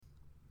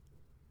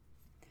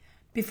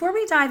Before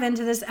we dive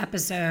into this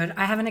episode,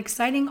 I have an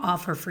exciting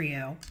offer for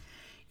you.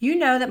 You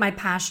know that my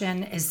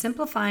passion is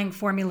simplifying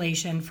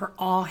formulation for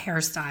all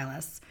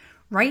hairstylists.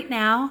 Right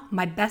now,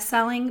 my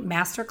best-selling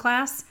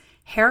masterclass,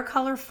 Hair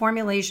Color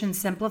Formulation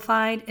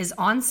Simplified, is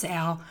on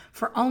sale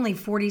for only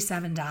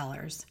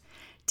 $47.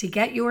 To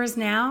get yours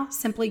now,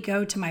 simply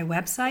go to my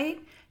website,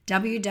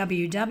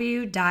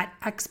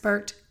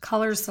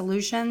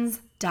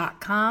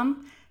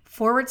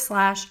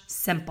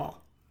 www.expertcolorsolutions.com/simple.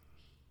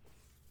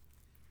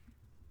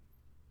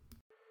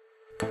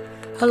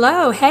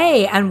 Hello,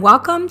 hey, and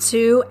welcome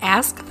to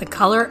Ask the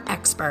Color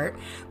Expert.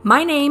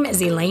 My name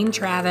is Elaine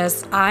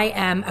Travis. I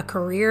am a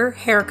career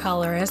hair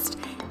colorist,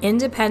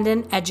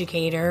 independent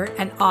educator,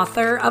 and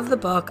author of the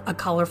book, A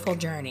Colorful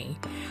Journey.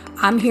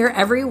 I'm here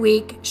every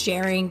week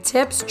sharing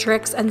tips,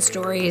 tricks, and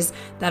stories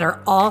that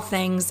are all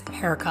things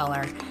hair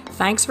color.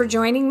 Thanks for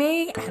joining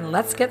me, and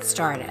let's get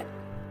started.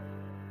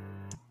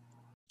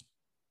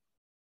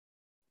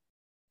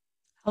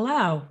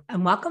 Hello,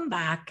 and welcome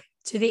back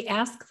to the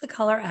Ask the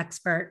Color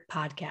Expert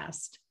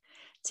podcast.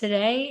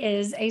 Today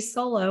is a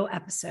solo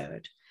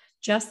episode,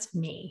 just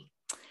me.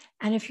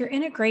 And if you're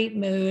in a great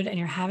mood and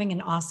you're having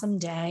an awesome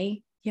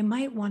day, you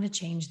might want to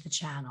change the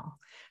channel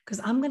because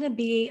I'm going to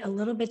be a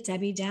little bit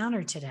Debbie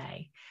Downer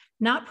today.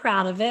 Not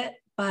proud of it,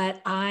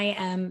 but I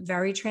am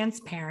very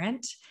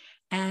transparent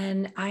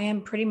and I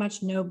am pretty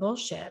much no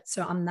bullshit.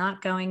 So I'm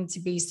not going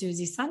to be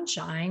Susie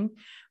Sunshine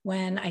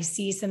when I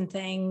see some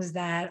things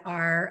that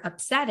are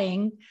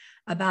upsetting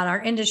about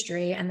our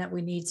industry and that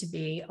we need to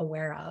be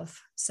aware of.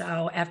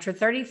 So after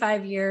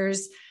 35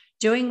 years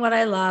doing what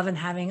I love and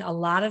having a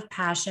lot of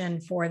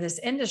passion for this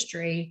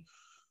industry,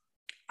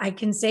 I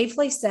can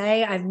safely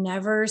say I've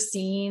never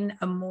seen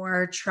a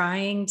more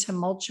trying,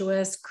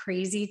 tumultuous,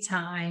 crazy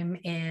time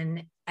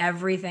in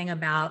everything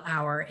about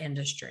our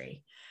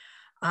industry.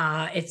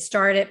 It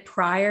started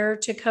prior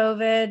to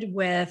COVID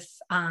with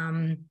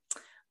a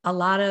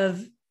lot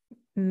of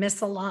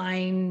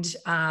misaligned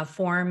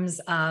forms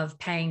of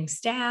paying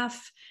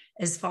staff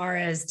as far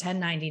as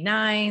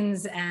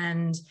 1099s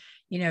and,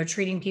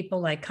 treating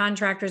people like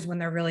contractors when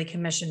they're really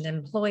commissioned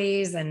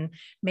employees and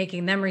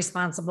making them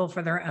responsible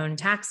for their own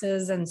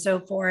taxes and so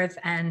forth.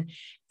 And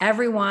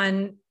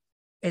everyone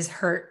is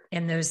hurt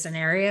in those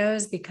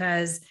scenarios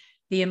because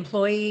the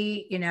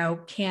employee,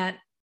 can't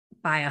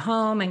buy a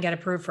home and get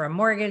approved for a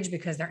mortgage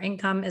because their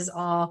income is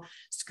all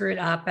screwed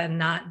up and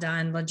not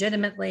done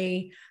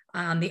legitimately.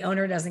 The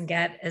owner doesn't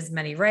get as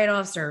many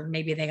write-offs, or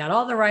maybe they got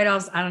all the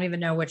write-offs. I don't even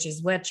know which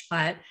is which,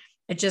 but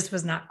it just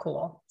was not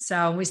cool.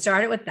 So we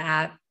started with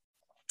that.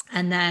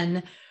 And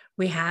then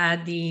we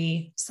had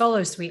the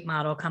solo suite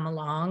model come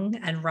along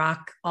and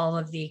rock all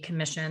of the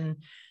commission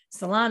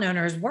salon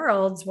owners'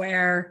 worlds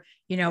where,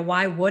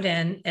 why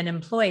wouldn't an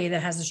employee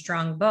that has a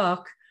strong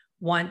book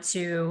want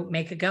to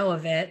make a go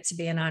of it to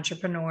be an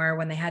entrepreneur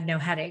when they had no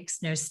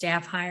headaches, no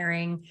staff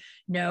hiring,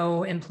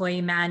 no employee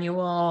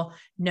manual,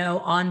 no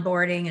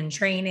onboarding and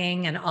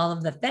training and all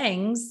of the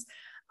things.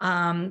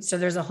 So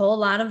there's a whole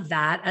lot of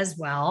that as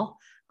well.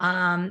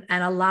 And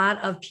a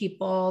lot of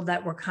people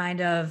that were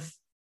kind of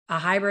a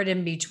hybrid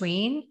in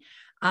between.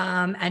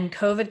 And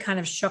COVID kind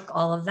of shook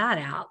all of that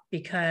out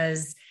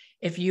because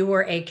if you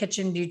were a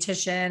kitchen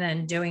beautician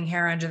and doing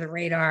hair under the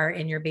radar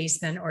in your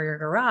basement or your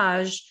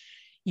garage,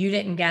 you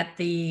didn't get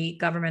the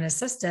government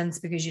assistance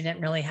because you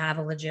didn't really have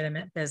a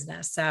legitimate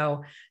business.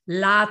 So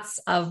lots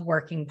of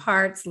working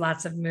parts,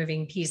 lots of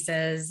moving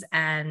pieces,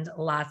 and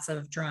lots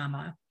of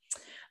drama.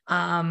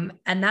 And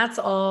that's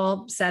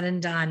all said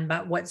and done.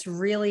 But what's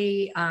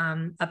really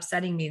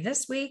upsetting me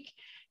this week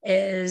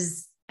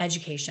is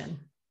education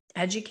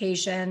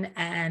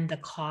and the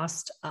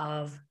cost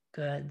of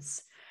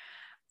goods.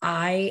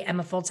 I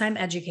am a full-time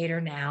educator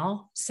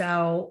now.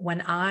 So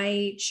when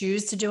I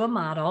choose to do a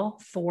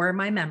model for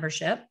my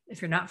membership,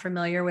 if you're not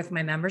familiar with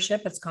my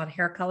membership, it's called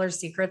Hair Color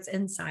Secrets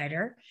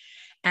Insider.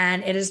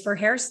 And it is for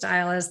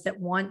hairstylists that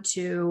want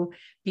to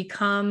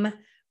become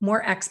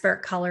more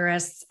expert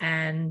colorists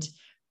and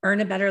earn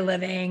a better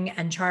living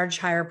and charge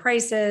higher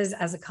prices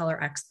as a color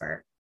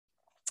expert.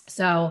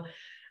 So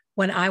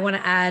when I want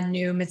to add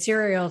new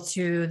material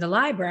to the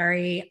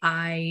library,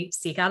 I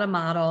seek out a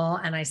model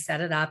and I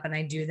set it up and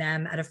I do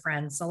them at a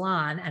friend's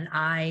salon and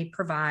I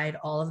provide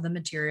all of the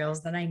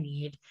materials that I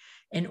need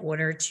in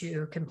order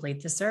to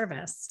complete the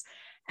service.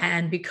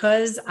 And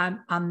because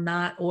I'm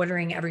not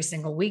ordering every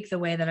single week the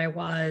way that I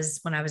was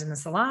when I was in the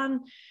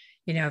salon,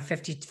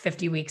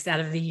 50 weeks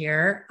out of the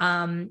year,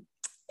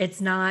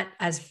 it's not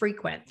as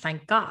frequent,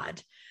 thank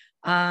God.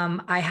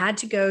 I had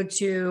to go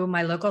to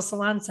my local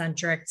salon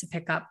centric to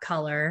pick up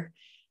color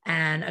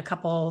and a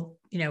couple,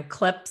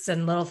 clips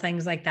and little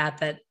things like that,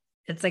 that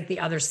it's like the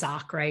other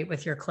sock, right?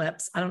 With your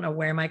clips. I don't know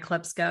where my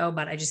clips go,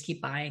 but I just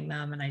keep buying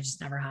them and I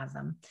just never have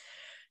them.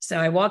 So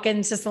I walk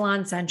into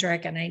salon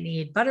centric and I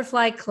need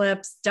butterfly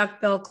clips,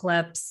 duckbill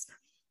clips,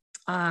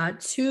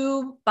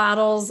 2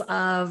 bottles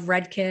of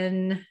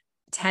Redken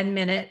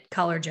 10-minute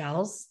color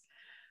gels.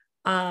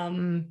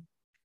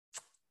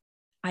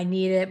 I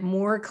needed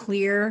more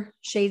clear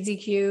Shades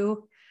EQ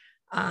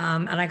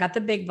And I got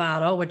the big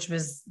bottle, which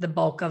was the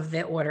bulk of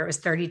the order. It was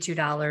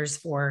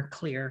 $32 for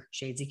clear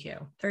Shades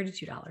EQ,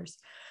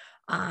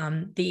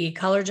 $32. The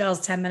color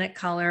gel's 10-minute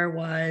color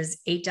was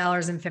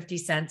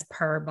 $8.50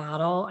 per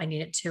bottle. I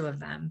needed 2 of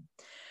them.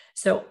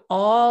 So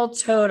all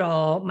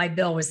total, my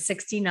bill was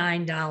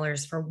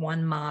 $69 for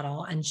one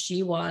model. And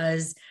she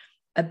was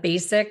a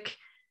basic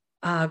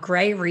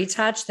gray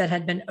retouch that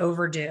had been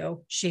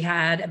overdue. She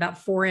had about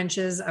 4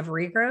 inches of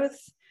regrowth.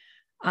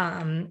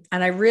 And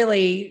I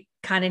really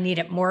kind of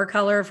needed more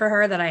color for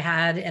her that I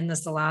had in the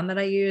salon that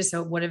I use.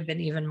 So it would have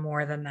been even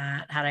more than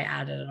that had I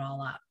added it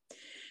all up.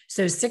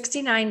 So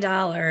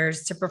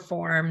 $69 to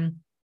perform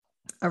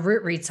a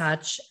root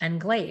retouch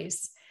and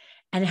glaze.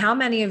 And how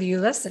many of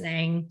you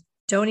listening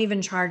don't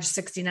even charge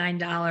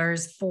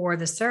 $69 for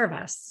the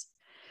service?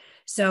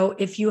 So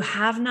if you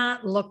have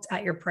not looked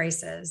at your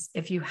prices,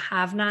 if you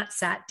have not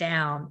sat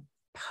down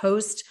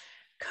post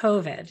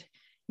COVID,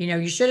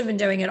 you should have been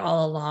doing it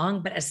all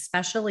along, but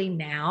especially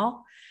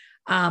now,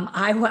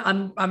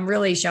 I'm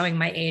really showing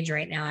my age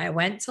right now. I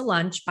went to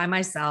lunch by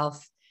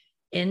myself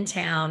in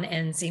town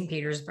in St.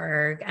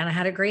 Petersburg, and I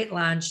had a great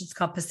lunch. It's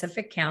called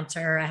Pacific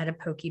Counter. I had a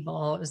poke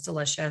bowl. It was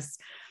delicious.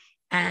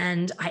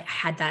 And I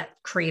had that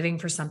craving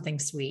for something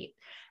sweet.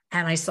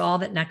 And I saw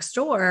that next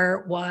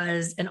door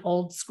was an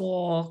old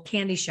school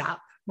candy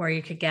shop where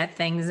you could get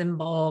things in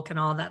bulk and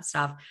all that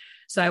stuff.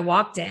 So I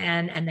walked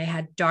in and they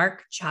had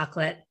dark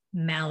chocolate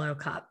mallow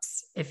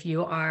cups. If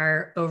you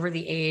are over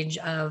the age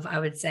of, I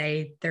would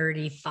say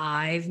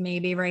 35,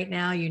 maybe right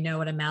now, you know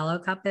what a mallow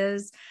cup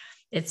is.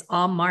 It's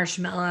all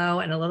marshmallow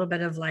and a little bit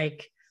of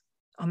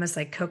almost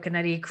like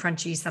coconutty,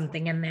 crunchy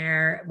something in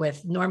there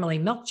with normally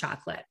milk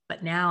chocolate,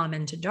 but now I'm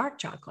into dark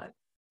chocolate.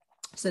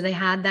 So they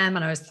had them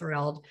and I was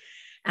thrilled.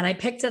 And I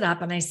picked it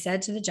up and I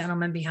said to the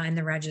gentleman behind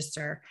the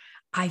register,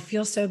 I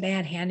feel so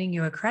bad handing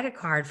you a credit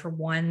card for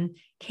one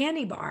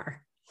candy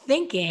bar,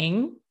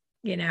 thinking,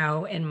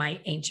 in my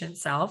ancient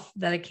self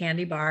that a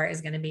candy bar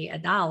is going to be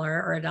 $1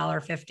 or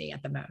 $1.50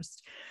 at the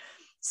most.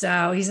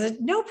 So he said,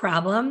 no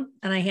problem.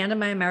 And I handed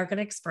my American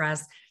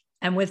Express,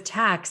 and with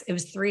tax, it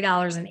was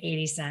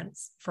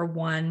 $3.80 for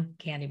one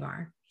candy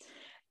bar.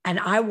 And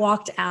I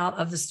walked out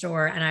of the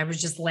store and I was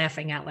just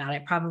laughing out loud. I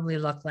probably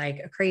look like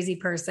a crazy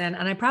person,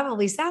 and I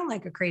probably sound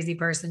like a crazy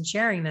person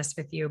sharing this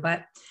with you.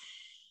 But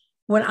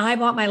when I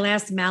bought my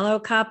last mallow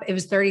cup, it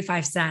was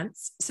 35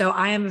 cents. So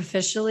I am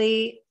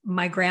officially,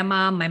 my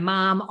grandma, my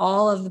mom,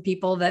 all of the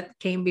people that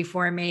came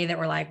before me that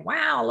were like,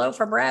 wow, a loaf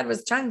of bread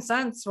was 10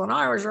 cents when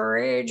I was your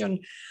age.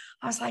 And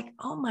I was like,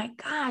 oh my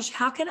gosh,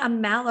 how can a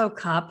mallow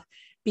cup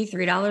be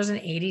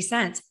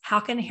 $3.80? How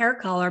can hair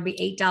color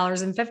be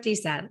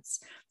 $8.50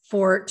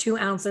 for 2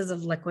 ounces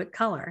of liquid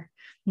color,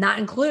 not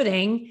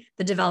including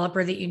the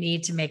developer that you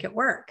need to make it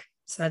work?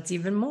 So that's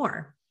even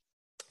more.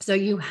 So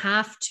you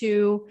have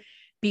to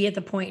be at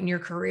the point in your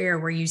career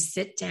where you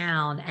sit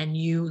down and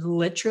you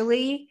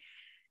literally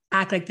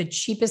act like the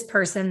cheapest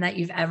person that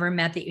you've ever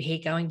met that you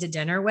hate going to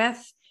dinner with.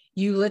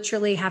 You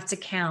literally have to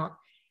count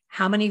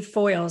how many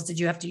foils did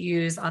you have to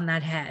use on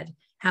that head?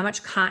 How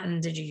much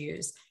cotton did you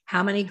use?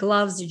 How many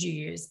gloves did you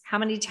use? How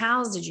many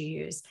towels did you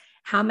use?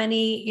 How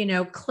many,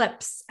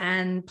 clips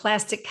and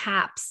plastic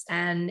caps?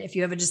 And if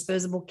you have a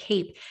disposable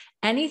cape,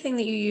 anything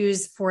that you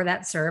use for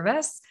that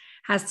service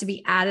has to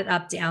be added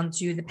up down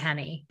to the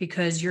penny,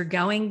 because you're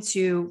going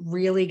to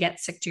really get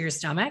sick to your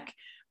stomach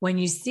when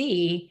you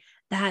see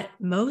that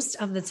most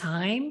of the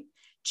time,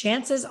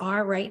 chances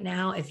are right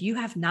now, if you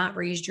have not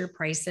raised your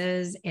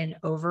prices in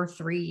over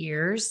 3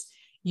 years,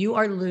 you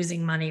are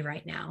losing money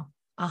right now,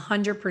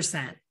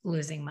 100%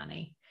 losing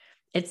money.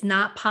 It's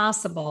not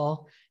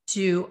possible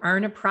to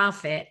earn a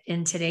profit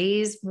in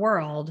today's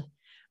world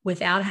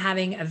without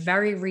having a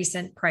very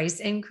recent price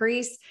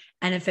increase.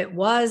 And if it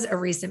was a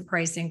recent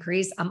price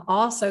increase, I'm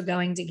also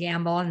going to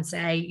gamble and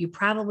say you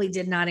probably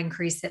did not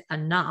increase it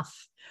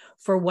enough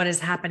for what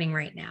is happening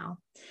right now.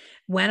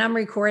 When I'm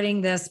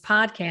recording this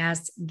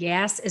podcast,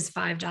 gas is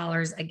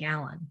 $5 a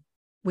gallon.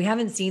 We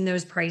haven't seen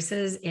those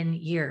prices in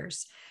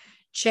years.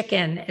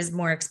 Chicken is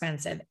more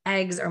expensive.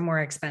 Eggs are more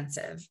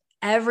expensive.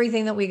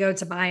 Everything that we go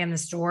to buy in the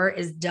store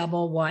is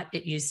double what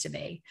it used to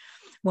be.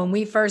 When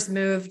we first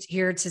moved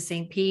here to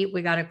St. Pete,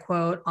 we got a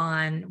quote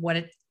on what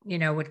it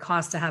would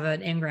cost to have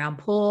an in-ground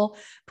pool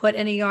put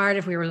in a yard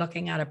if we were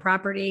looking at a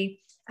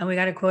property. And we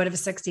got a quote of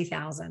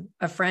 $60,000.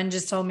 A friend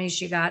just told me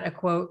she got a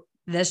quote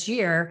this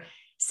year,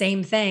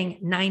 same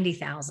thing,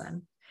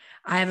 $90,000.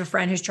 I have a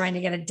friend who's trying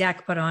to get a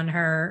deck put on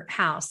her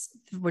house.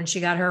 When she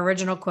got her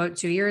original quote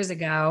 2 years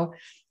ago,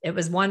 it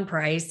was one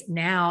price.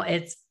 Now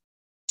it's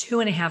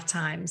 2.5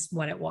 times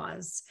what it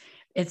was.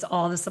 It's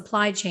all the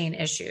supply chain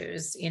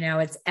issues.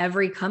 It's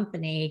every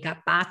company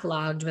got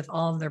backlogged with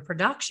all of their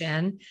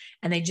production,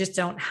 and they just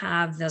don't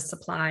have the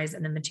supplies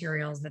and the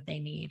materials that they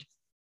need.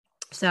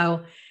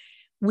 So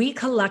we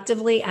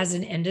collectively as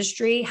an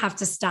industry have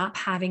to stop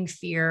having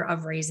fear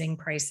of raising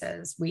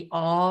prices. We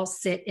all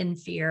sit in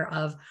fear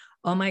of,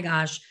 oh my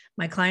gosh,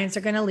 my clients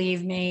are going to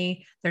leave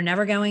me. They're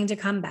never going to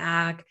come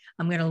back.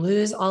 I'm going to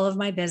lose all of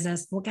my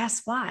business. Well,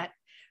 guess what?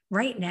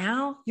 Right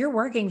now, you're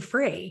working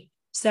free.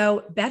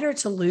 So better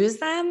to lose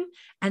them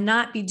and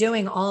not be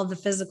doing all of the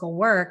physical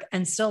work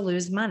and still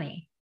lose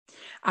money.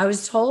 I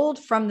was told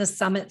from the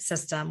Summit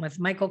system with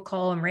Michael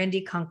Cole and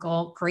Randy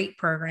Kunkel, great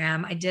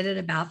program. I did it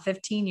about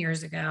 15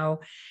 years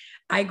ago.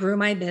 I grew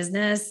my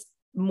business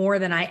more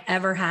than I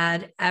ever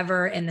had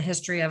ever in the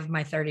history of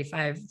my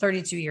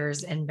 32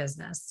 years in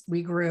business.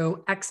 We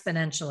grew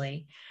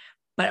exponentially,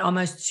 but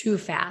almost too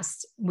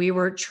fast. We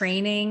were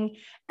training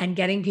and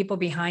getting people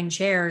behind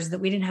chairs that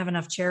we didn't have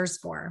enough chairs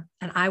for.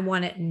 And I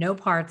wanted no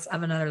parts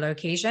of another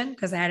location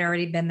because I had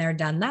already been there,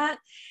 done that,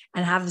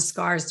 and have the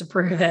scars to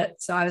prove it.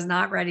 So I was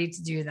not ready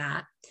to do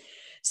that.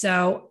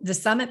 So the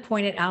summit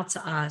pointed out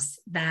to us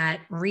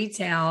that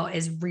retail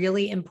is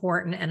really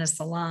important in a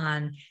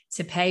salon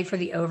to pay for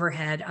the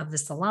overhead of the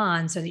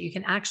salon so that you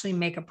can actually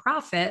make a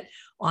profit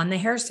on the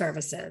hair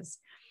services.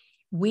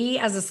 We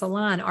as a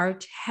salon are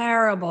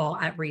terrible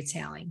at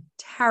retailing,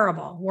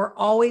 terrible. We're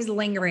always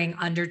lingering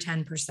under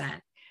 10%,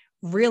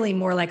 really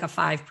more like a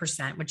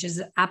 5%, which is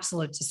an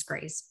absolute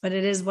disgrace, but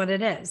it is what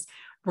it is.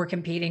 We're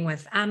competing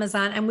with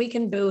Amazon, and we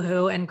can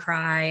boohoo and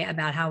cry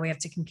about how we have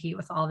to compete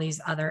with all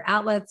these other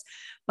outlets,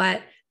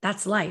 but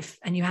that's life,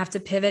 and you have to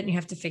pivot and you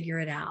have to figure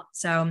it out.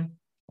 So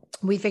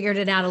we figured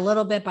it out a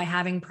little bit by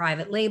having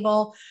private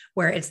label,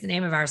 where it's the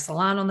name of our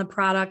salon on the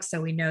product.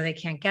 So we know they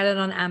can't get it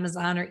on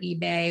Amazon or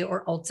eBay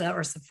or Ulta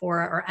or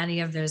Sephora or any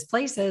of those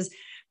places,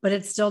 but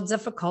it's still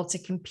difficult to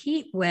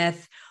compete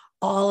with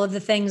all of the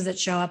things that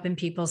show up in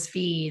people's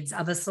feeds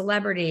of a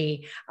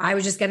celebrity. I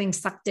was just getting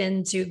sucked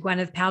into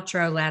Gwyneth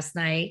Paltrow last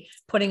night,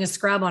 putting a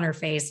scrub on her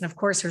face. And of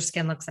course, her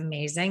skin looks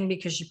amazing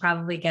because she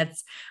probably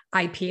gets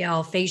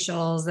IPL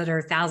facials that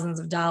are thousands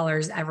of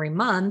dollars every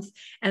month.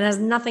 And it has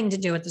nothing to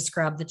do with the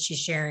scrub that she's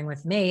sharing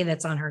with me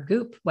that's on her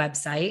Goop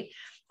website.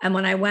 And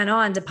when I went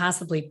on to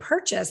possibly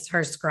purchase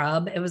her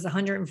scrub, it was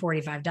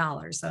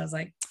 $145. So I was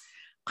like,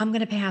 I'm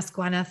going to pass,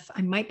 Gwyneth.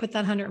 I might put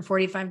that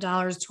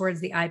 $145 towards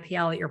the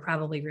IPL that you're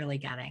probably really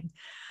getting.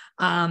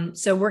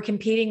 So we're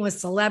competing with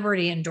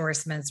celebrity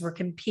endorsements. We're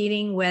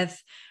competing with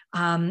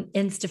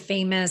Insta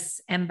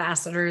famous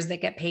ambassadors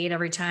that get paid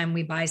every time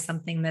we buy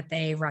something that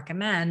they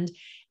recommend,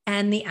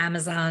 and the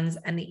Amazons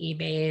and the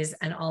eBays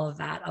and all of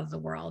that of the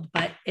world.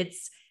 But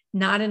it's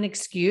not an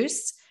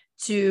excuse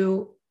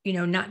to,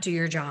 not do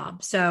your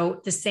job.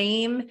 So the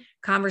same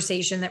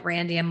conversation that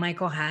Randy and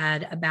Michael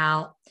had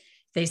about,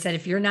 they said,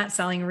 if you're not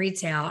selling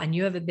retail and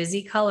you have a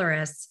busy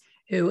colorist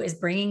who is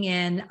bringing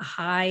in a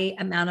high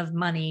amount of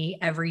money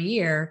every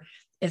year,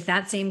 if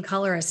that same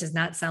colorist is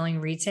not selling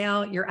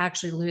retail, you're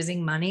actually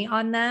losing money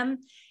on them.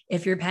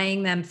 If you're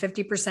paying them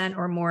 50%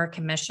 or more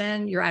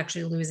commission, you're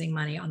actually losing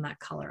money on that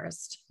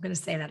colorist. I'm going to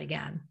say that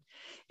again.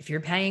 If you're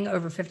paying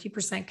over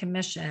 50%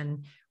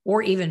 commission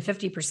or even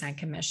 50%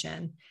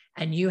 commission,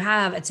 and you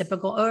have a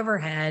typical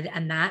overhead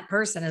and that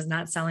person is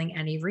not selling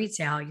any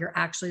retail, you're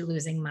actually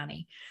losing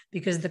money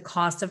because the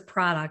cost of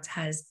product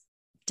has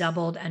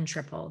doubled and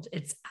tripled.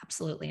 It's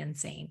absolutely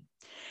insane.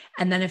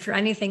 And then if you're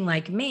anything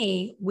like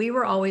me, we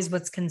were always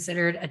what's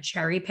considered a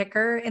cherry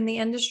picker in the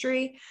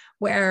industry,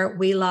 where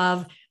we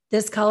love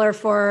this color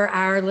for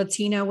our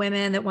Latino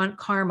women that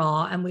want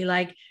caramel, and we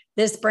like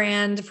this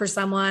brand for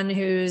someone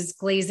who's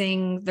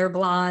glazing their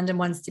blonde and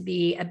wants to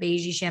be a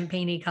beigey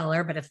champagne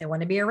color. But if they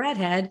want to be a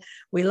redhead,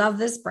 we love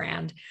this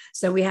brand.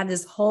 So we had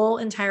this whole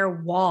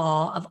entire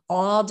wall of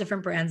all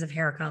different brands of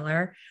hair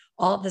color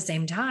all at the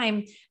same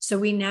time. So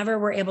we never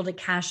were able to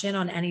cash in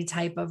on any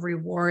type of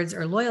rewards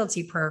or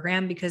loyalty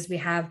program because we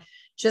have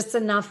just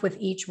enough with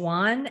each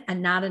one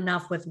and not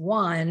enough with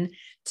one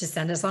to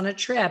send us on a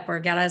trip or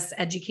get us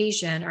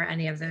education or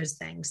any of those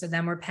things. So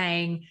then we're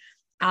paying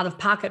out of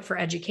pocket for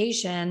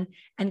education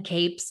and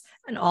capes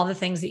and all the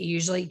things that you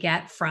usually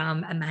get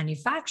from a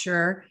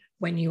manufacturer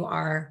when you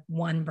are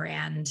one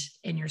brand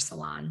in your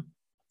salon.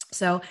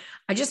 So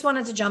I just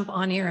wanted to jump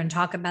on here and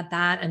talk about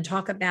that and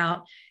talk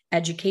about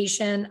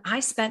education. I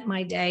spent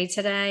my day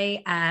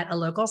today at a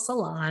local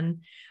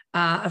salon.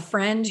 A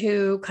friend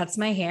who cuts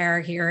my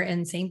hair here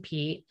in St.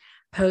 Pete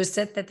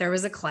posted that there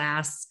was a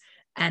class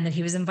and that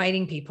he was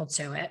inviting people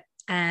to it.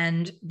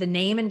 And the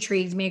name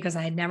intrigued me because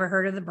I had never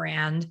heard of the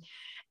brand.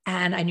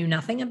 And I knew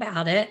nothing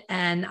about it.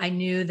 And I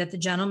knew that the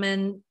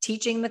gentleman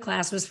teaching the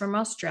class was from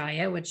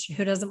Australia, which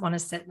who doesn't want to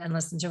sit and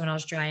listen to an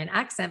Australian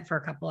accent for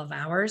a couple of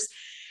hours?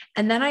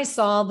 And then I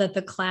saw that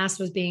the class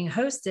was being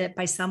hosted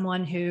by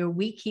someone who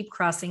we keep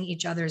crossing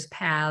each other's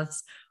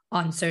paths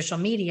on social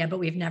media, but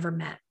we've never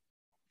met.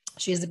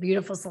 She has a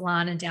beautiful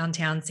salon in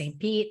downtown St.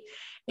 Pete.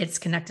 It's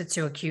connected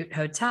to a cute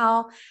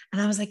hotel.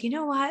 And I was like, you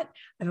know what?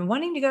 I've been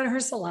wanting to go to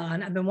her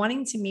salon. I've been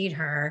wanting to meet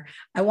her.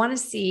 I want to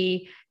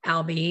see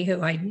Albie,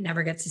 who I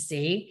never get to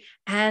see.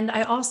 And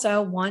I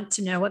also want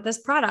to know what this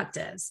product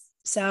is.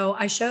 So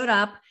I showed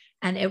up,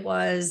 and it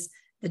was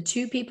the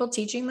two people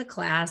teaching the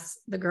class,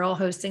 the girl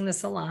hosting the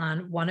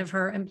salon, one of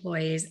her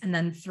employees, and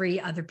then three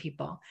other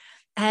people.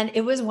 And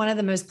it was one of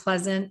the most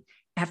pleasant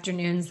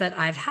afternoons that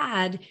I've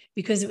had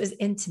because it was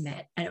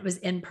intimate and it was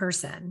in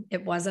person.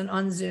 It wasn't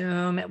on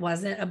Zoom. It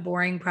wasn't a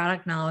boring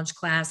product knowledge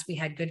class. We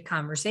had good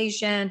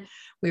conversation.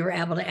 We were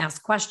able to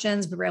ask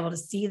questions. We were able to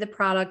see the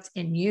product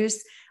in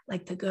use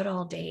like the good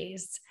old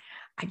days.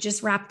 I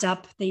just wrapped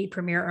up the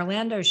Premier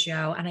Orlando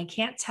show, and I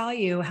can't tell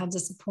you how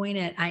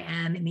disappointed I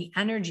am in the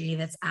energy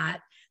that's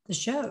at the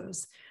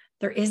shows.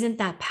 There isn't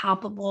that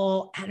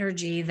palpable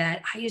energy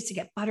that I used to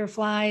get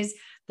butterflies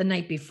the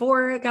night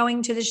before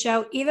going to the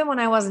show, even when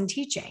I wasn't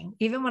teaching,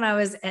 even when I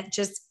was at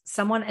just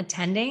someone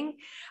attending.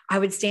 I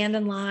would stand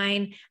in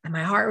line and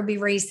my heart would be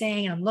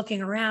racing and I'm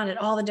looking around at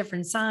all the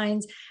different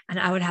signs, and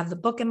I would have the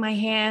book in my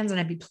hands and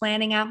I'd be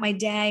planning out my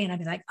day and I'd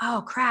be like,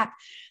 oh crap,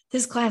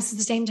 this class is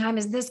the same time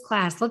as this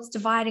class. Let's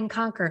divide and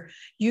conquer.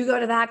 You go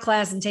to that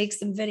class and take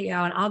some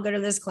video, and I'll go to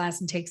this class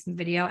and take some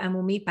video, and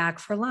we'll meet back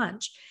for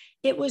lunch.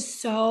 It was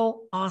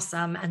so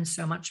awesome and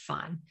so much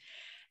fun.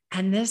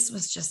 And this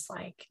was just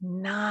like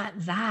not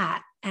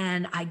that.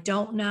 And I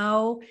don't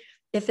know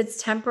if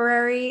it's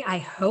temporary. I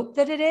hope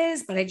that it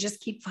is, but I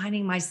just keep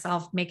finding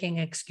myself making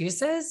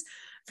excuses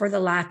for the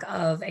lack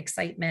of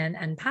excitement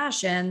and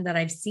passion that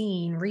I've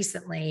seen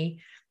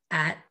recently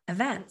at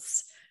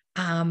events.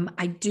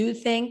 I do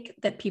think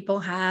that people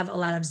have a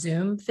lot of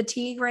Zoom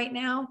fatigue right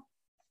now.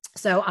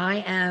 So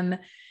I am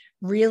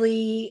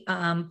really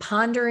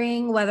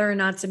pondering whether or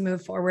not to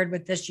move forward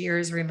with this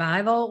year's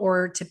revival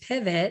or to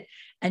pivot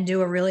and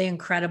do a really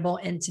incredible,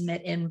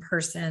 intimate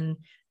in-person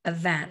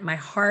event. My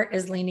heart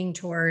is leaning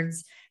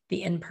towards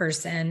the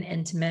in-person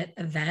intimate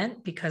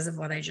event because of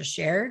what I just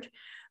shared.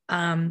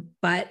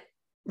 But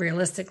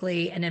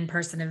realistically, an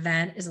in-person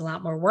event is a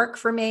lot more work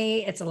for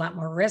me. It's a lot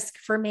more risk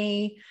for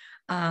me.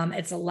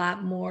 It's a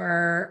lot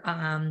more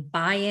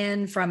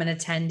buy-in from an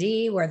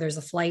attendee, where there's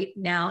a flight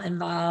now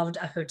involved,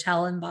 a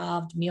hotel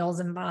involved, meals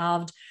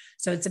involved.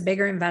 So it's a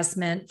bigger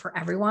investment for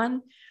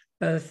everyone,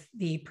 both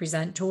the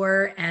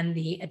presenter and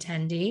the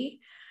attendee.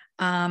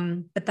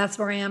 But that's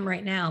where I am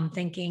right now. I'm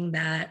thinking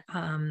that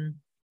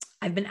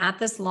I've been at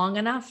this long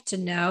enough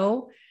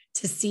to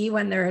see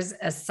when there's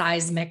a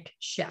seismic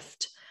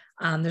shift.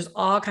 There's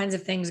all kinds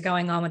of things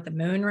going on with the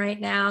moon right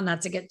now,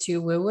 not to get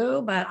too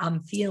woo-woo, but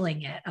I'm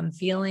feeling it. I'm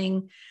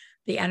feeling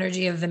the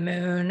energy of the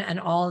moon and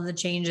all of the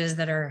changes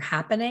that are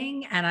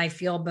happening. And I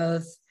feel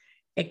both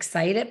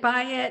excited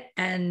by it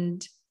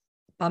and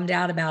bummed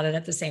out about it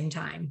at the same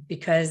time,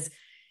 because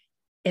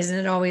isn't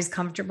it always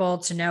comfortable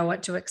to know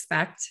what to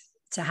expect,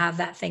 to have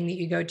that thing that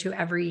you go to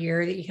every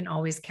year that you can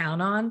always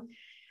count on?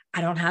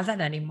 I don't have that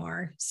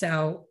anymore.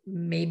 So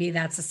maybe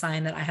that's a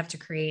sign that I have to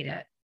create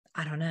it.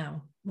 I don't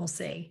know. We'll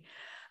see.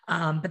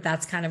 But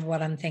that's kind of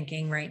what I'm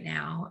thinking right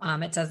now.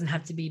 It doesn't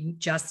have to be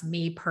just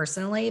me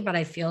personally, but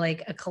I feel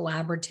like a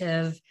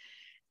collaborative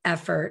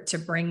effort to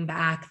bring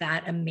back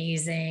that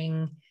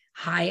amazing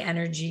high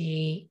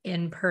energy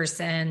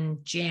in-person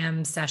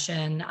jam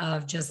session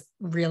of just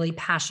really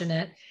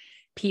passionate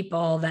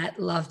people that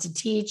love to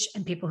teach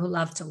and people who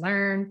love to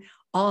learn,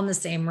 all in the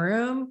same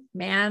room.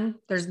 Man,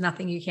 there's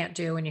nothing you can't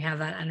do when you have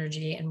that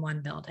energy in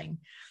one building.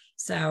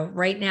 So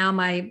right now,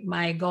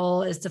 my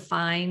goal is to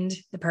find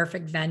the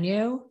perfect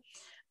venue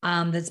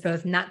that's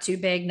both not too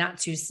big, not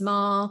too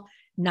small,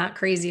 not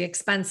crazy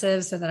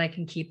expensive, so that I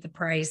can keep the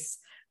price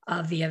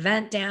of the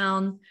event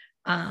down.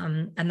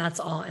 And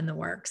that's all in the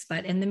works.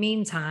 But in the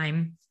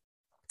meantime,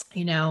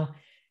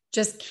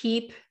 just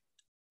keep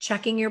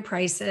checking your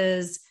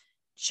prices,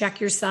 check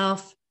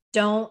yourself.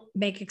 Don't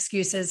make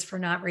excuses for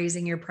not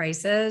raising your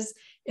prices.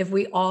 If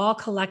we all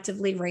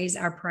collectively raise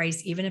our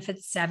price, even if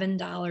it's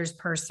 $7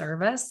 per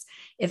service,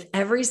 if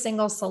every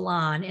single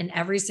salon in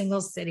every single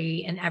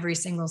city in every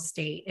single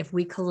state, if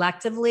we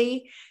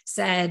collectively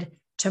said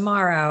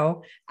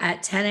tomorrow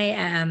at 10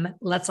 a.m.,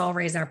 let's all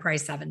raise our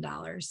price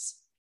 $7.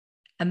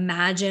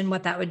 Imagine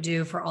what that would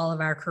do for all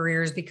of our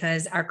careers,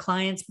 because our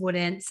clients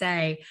wouldn't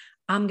say,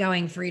 I'm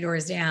going 3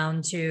 doors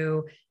down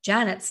to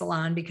Janet's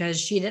salon because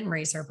she didn't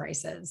raise her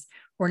prices.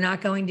 We're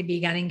not going to be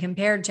getting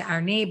compared to our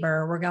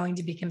neighbor. We're going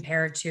to be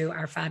compared to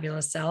our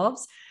fabulous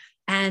selves.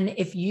 And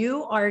if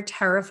you are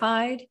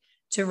terrified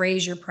to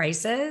raise your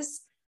prices,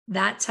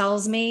 that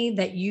tells me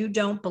that you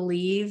don't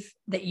believe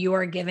that you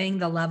are giving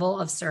the level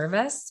of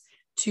service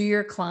to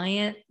your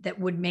client that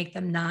would make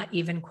them not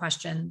even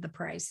question the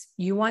price.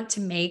 You want to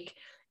make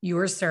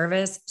your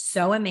service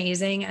so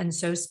amazing and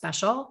so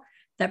special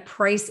that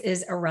price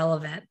is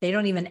irrelevant. They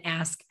don't even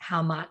ask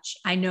how much.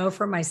 I know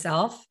for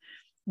myself,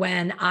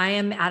 when I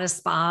am at a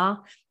spa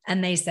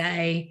and they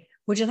say,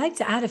 would you like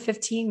to add a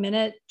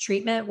 15-minute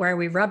treatment where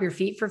we rub your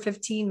feet for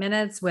 15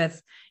 minutes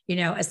with,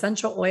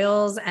 essential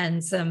oils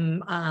and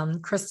some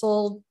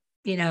crystal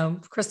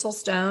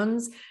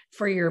stones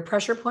for your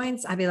pressure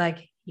points? I'd be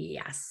like,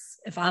 yes.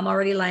 If I'm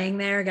already laying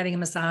there getting a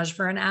massage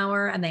for an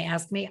hour and they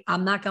ask me,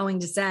 I'm not going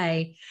to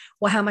say,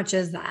 well, how much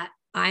is that?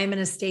 I'm in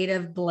a state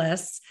of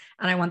bliss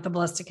and I want the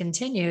bliss to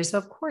continue. So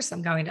of course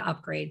I'm going to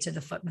upgrade to the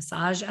foot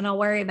massage and I'll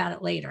worry about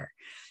it later.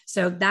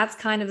 So that's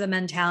kind of the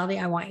mentality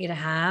I want you to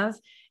have,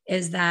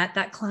 is that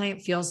that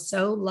client feels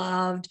so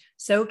loved,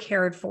 so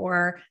cared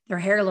for. Their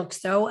hair looks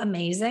so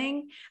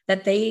amazing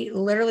that they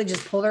literally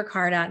just pull their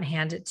card out and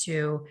hand it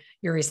to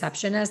your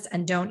receptionist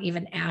and don't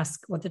even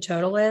ask what the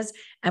total is.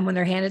 And when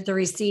they're handed the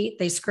receipt,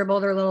 they scribble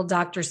their little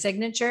doctor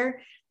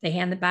signature, they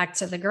hand it back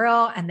to the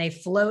girl, and they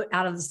float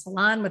out of the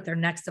salon with their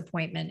next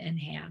appointment in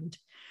hand.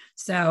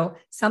 So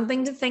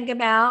something to think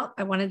about.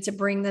 I wanted to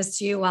bring this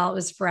to you while it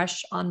was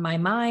fresh on my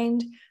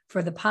mind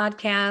for the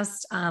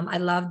podcast. I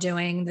love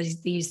doing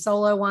these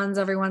solo ones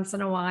every once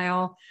in a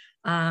while.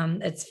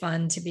 It's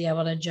fun to be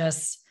able to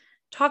just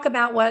talk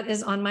about what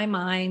is on my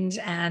mind.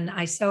 And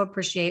I so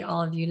appreciate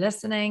all of you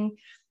listening.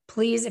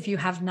 Please, if you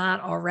have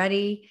not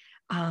already,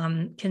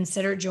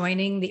 consider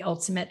joining the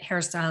Ultimate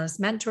Hairstylist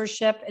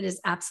Mentorship. It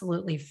is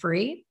absolutely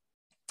free.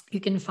 You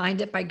can find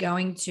it by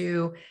going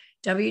to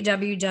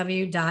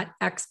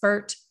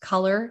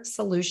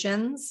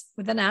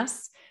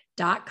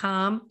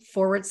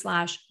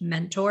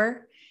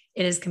www.expertcolorsolutions.com/mentor.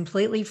 It is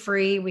completely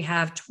free. We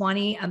have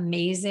 20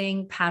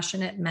 amazing,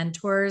 passionate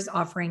mentors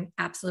offering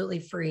absolutely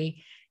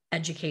free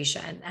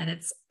education, and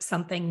it's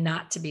something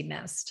not to be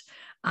missed.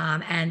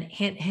 And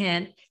hint,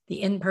 hint,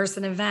 the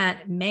in-person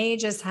event may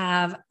just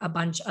have a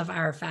bunch of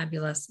our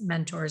fabulous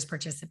mentors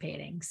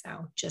participating.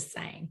 So just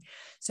saying.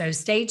 So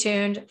stay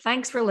tuned.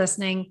 Thanks for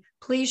listening.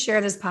 Please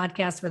share this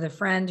podcast with a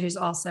friend who's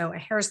also a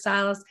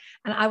hairstylist.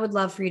 And I would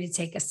love for you to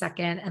take a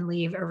second and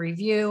leave a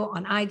review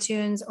on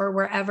iTunes or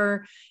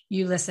wherever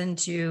you listen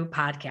to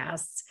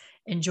podcasts.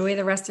 Enjoy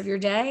the rest of your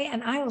day,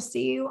 and I will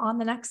see you on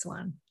the next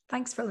one.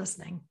 Thanks for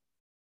listening.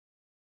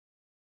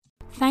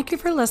 Thank you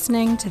for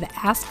listening to the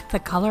Ask the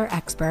Color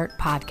Expert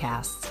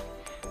podcast.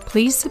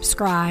 Please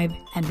subscribe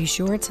and be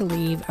sure to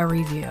leave a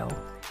review.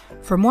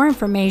 For more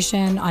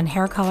information on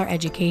hair color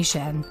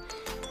education,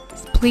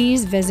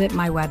 please visit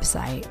my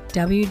website,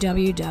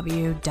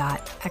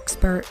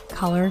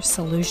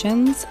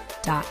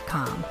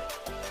 www.expertcolorsolutions.com.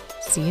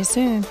 See you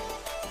soon.